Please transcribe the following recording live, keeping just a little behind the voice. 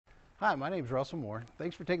Hi, my name is Russell Moore.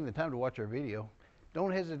 Thanks for taking the time to watch our video. Don't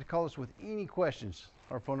hesitate to call us with any questions.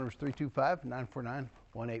 Our phone number is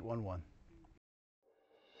 325-949-1811.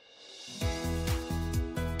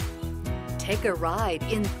 Take a ride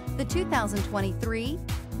in the 2023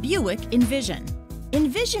 Buick Envision.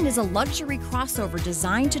 Envision is a luxury crossover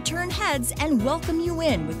designed to turn heads and welcome you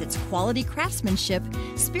in with its quality craftsmanship,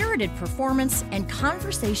 spirited performance, and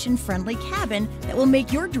conversation-friendly cabin that will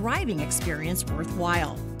make your driving experience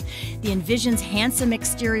worthwhile. The Envision's handsome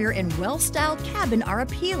exterior and well-styled cabin are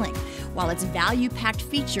appealing, while its value-packed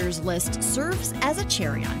features list serves as a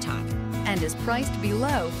cherry on top. and is priced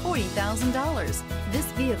below $40,000. This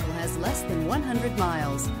vehicle has less than 100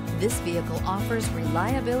 miles. This vehicle offers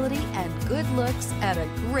reliability and good looks at a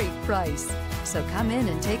great price. So come in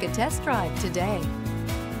and take a test drive today.